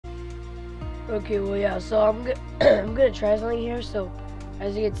Okay, well yeah, so I'm gonna try something here. So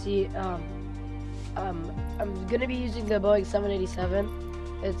as you can see, I'm gonna be using the Boeing 787.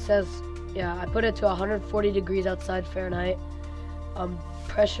 It says, yeah, I put it to 140 degrees outside Fahrenheit.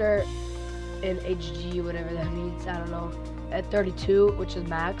 Pressure in HG, whatever that means, I don't know, at 32, which is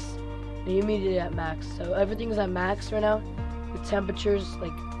max. And humidity at max. So everything's at max right now. The temperatures,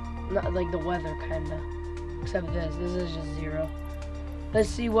 like, not like the weather, kinda, except this. This is just 0. Let's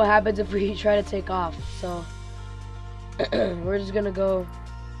see what happens if we try to take off. So we're just gonna go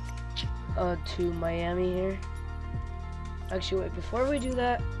to Miami here. Actually, wait, before we do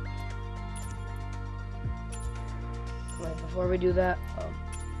that,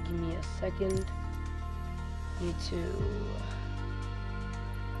 give me a second. Need to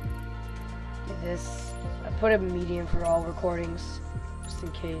do this. I put a medium for all recordings, just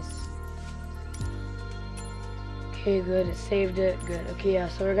in case. Okay, good. It saved it. Good. Okay, yeah.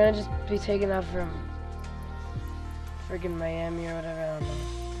 So we're gonna just be taking off from freaking Miami or whatever. I don't know.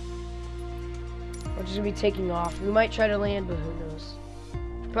 We're just gonna be taking off. We might try to land, but who knows?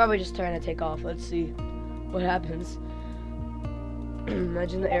 Probably just trying to take off. Let's see what happens.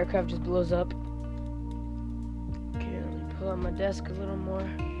 Imagine the aircraft just blows up. Okay, let me pull out my desk a little more.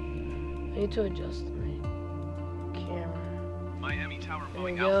 I need to adjust my camera. Miami Tower,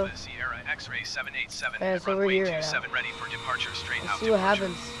 Boeing Alpha, Sierra X-ray 787, yeah, at runway 27 ready for departure, straight out. Let's see what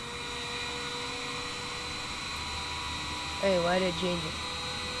happens. Hey, why did it change it?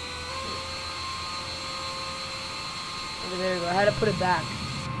 Okay, there we go. I had to put it back.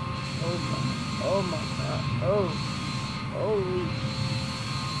 Oh my god. Oh. Holy.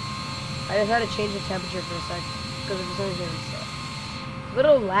 I just had to change the temperature for a second because of some reason it's a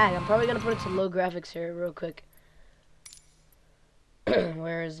little lag. I'm probably gonna put it to low graphics here real quick.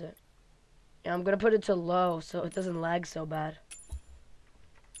 Where is it? Yeah, I'm gonna put it to low so it doesn't lag so bad.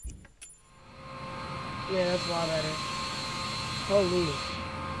 Yeah, that's a lot better. Holy.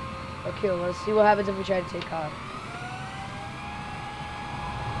 Okay, well, let's see what happens if we try to take off.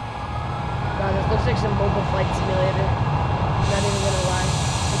 God, this looks like some mobile flight simulator. I'm not even gonna lie.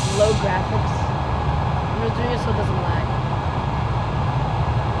 It's low graphics. I'm just doing it so it doesn't lag.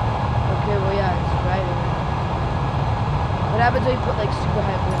 Okay, well yeah, it's right over. What happens when you put like super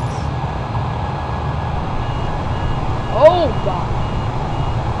high winds? Oh god!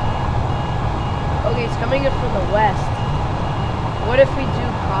 Okay, it's coming in from the west. What if we do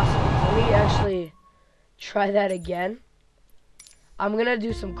crosswinds? Let me actually try that again. I'm gonna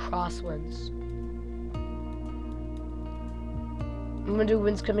do some crosswinds. I'm gonna do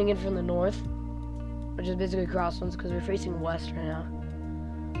winds coming in from the north, which is basically crosswinds because we're facing west right now.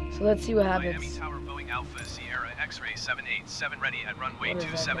 So let's see what happens. Miami Tower, Boeing Alpha, Sierra X-ray 787 ready at runway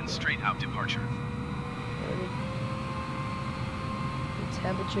 27 straight out departure. The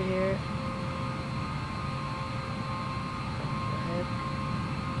temperature here.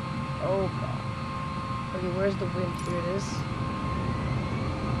 Oh god. Okay, where's the wind? Here it is.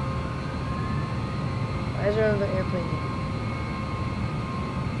 Why is there another airplane here?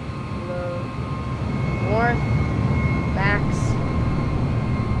 Low. North. Max.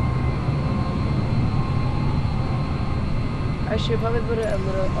 I should probably put it a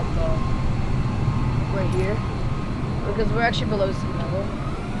little up right here. Because we're actually below sea level.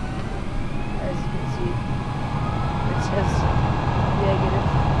 As you can see. It says negative.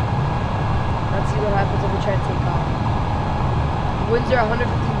 Let's see what happens if we try to take off. The winds are 150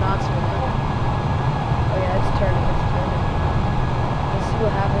 knots right now. Oh yeah, it's turning, Let's see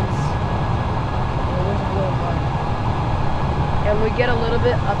what happens. The winds are blowing hard. And when we get a little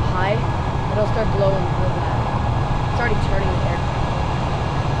bit up high, it'll start blowing real bad. It's already turning the aircraft.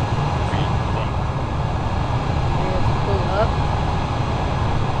 Okay, let's pull up.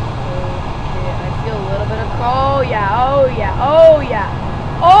 Okay, I feel a little bit of... Oh yeah, oh yeah, oh yeah.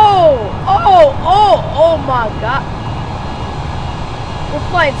 Oh my god. We're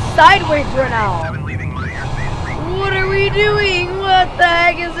flying sideways right now. What are we doing? What the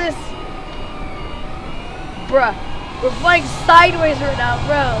heck is this? Bruh. We're flying sideways right now,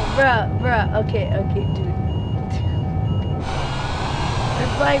 bruh. Okay, dude.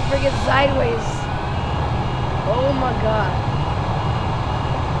 We're flying friggin' sideways. Oh my god.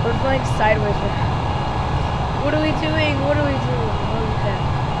 We're flying sideways right now. What are we doing? Holy crap.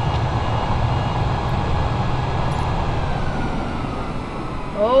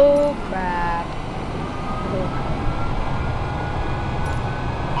 Oh crap.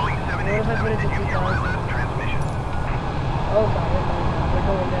 What if I put it to 2,000? Oh god, we're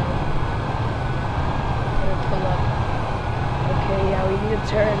going down. I'm gonna pull up. Okay, yeah, we need to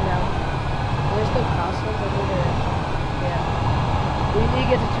turn now. There's no crosswinds over there. Yeah. We need to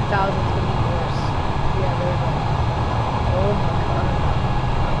get to 2,000, it's gonna be worse. Yeah, there we go. Oh my god.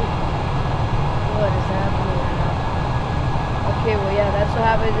 What is happening right now? Okay, well yeah, that's what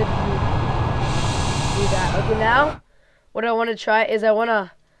happens if you do that. Okay, now what I want to try is I'm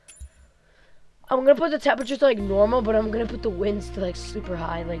gonna put the temperature to like normal, but I'm gonna put the winds to like super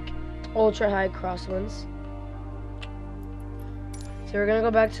high, like ultra high crosswinds. So we're gonna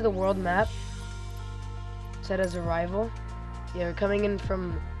go back to the world map. Set as arrival. Yeah, we're coming in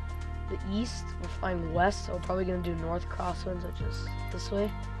from the east. We're flying west, so we're probably gonna do north crosswinds, which is this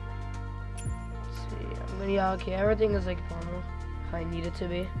way. Let's see. I'm gonna, yeah, okay, everything is like normal, how I need it to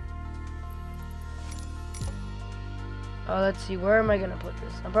be. Oh, let's see, where am I gonna put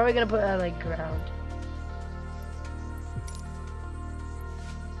this? I'm probably gonna put it at like ground.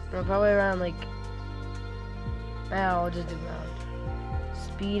 No, probably around like, I'll just do ground.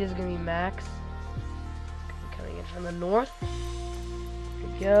 Speed is gonna be max. Coming in from the north. Here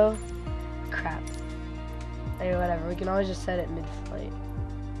we go. Crap. Anyway, whatever. We can always just set it mid-flight.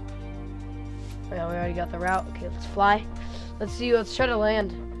 Yeah, we already got the route. Okay, let's fly. Let's see. Let's try to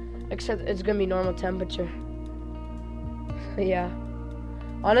land. Except it's gonna be normal temperature. Yeah.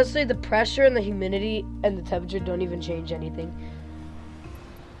 Honestly, the pressure and the humidity and the temperature don't even change anything.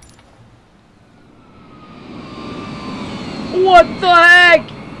 What the heck?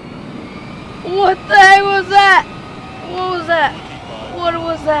 What the heck was that? What was that? What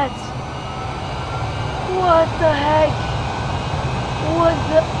was that? What the heck? What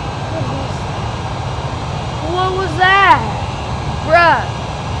was that? Bruh.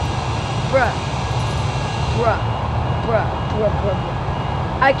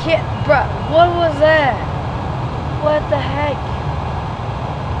 I can't, bruh. What was that? What the heck?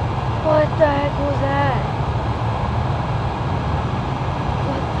 What the heck was that?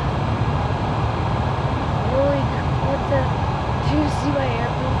 Do you see my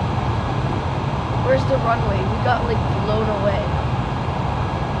airplane? Where's the runway? We got like blown away.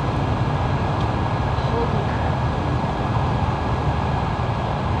 Holy crap.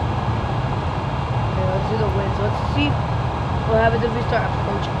 Okay, let's do the winds. Let's see what happens if we start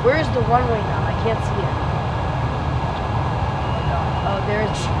approaching. Where's the runway now? I can't see it. Oh god. Oh,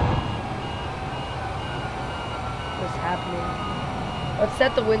 there's... What's happening? Let's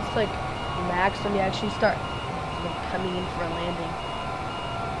set the winds to like max when we actually start coming in for a landing.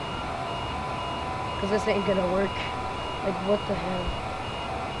 Because this ain't gonna work. Like, what the hell?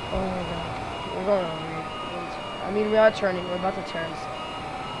 Oh my god. We're going over. I mean, we are turning. We're about to turn. So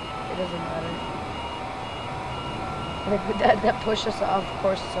it doesn't matter. Like, that pushed us off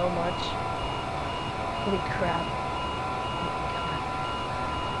course so much. Holy crap. Oh my god.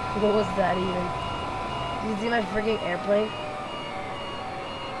 What was that even? Did you see my freaking airplane?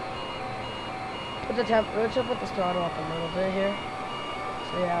 We're gonna put the throttle up a little bit here.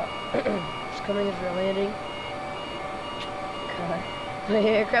 So yeah, just coming in for a landing. God, my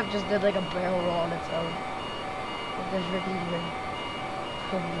aircraft just did like a barrel roll on its own. What the freaking doing?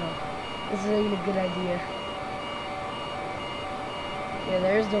 Oh no, this isn't even a good idea. Yeah,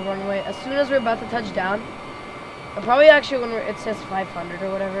 there's the runway. As soon as we're about to touch down, or probably actually when it says 500 or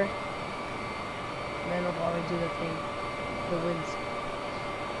whatever, then we'll probably do the thing, the winds.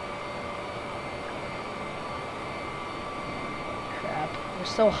 We're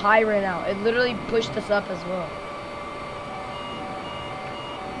so high right now. It literally pushed us up as well.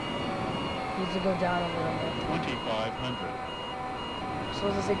 Needs to go down a little bit. 2,500. I'm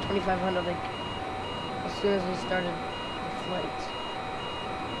supposed to say 2,500 like as soon as we started the flight.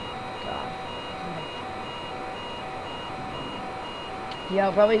 God.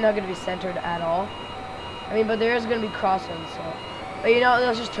 Yeah, probably not going to be centered at all. I mean, but there is going to be crosswinds, so. But you know,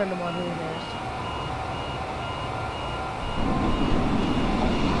 let's just turn them on. Who cares?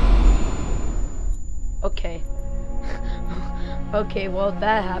 Okay. Okay, well,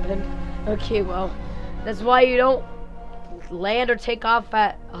 that happened. Okay, well, that's why you don't land or take off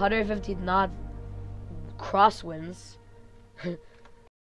at 150 knot crosswinds.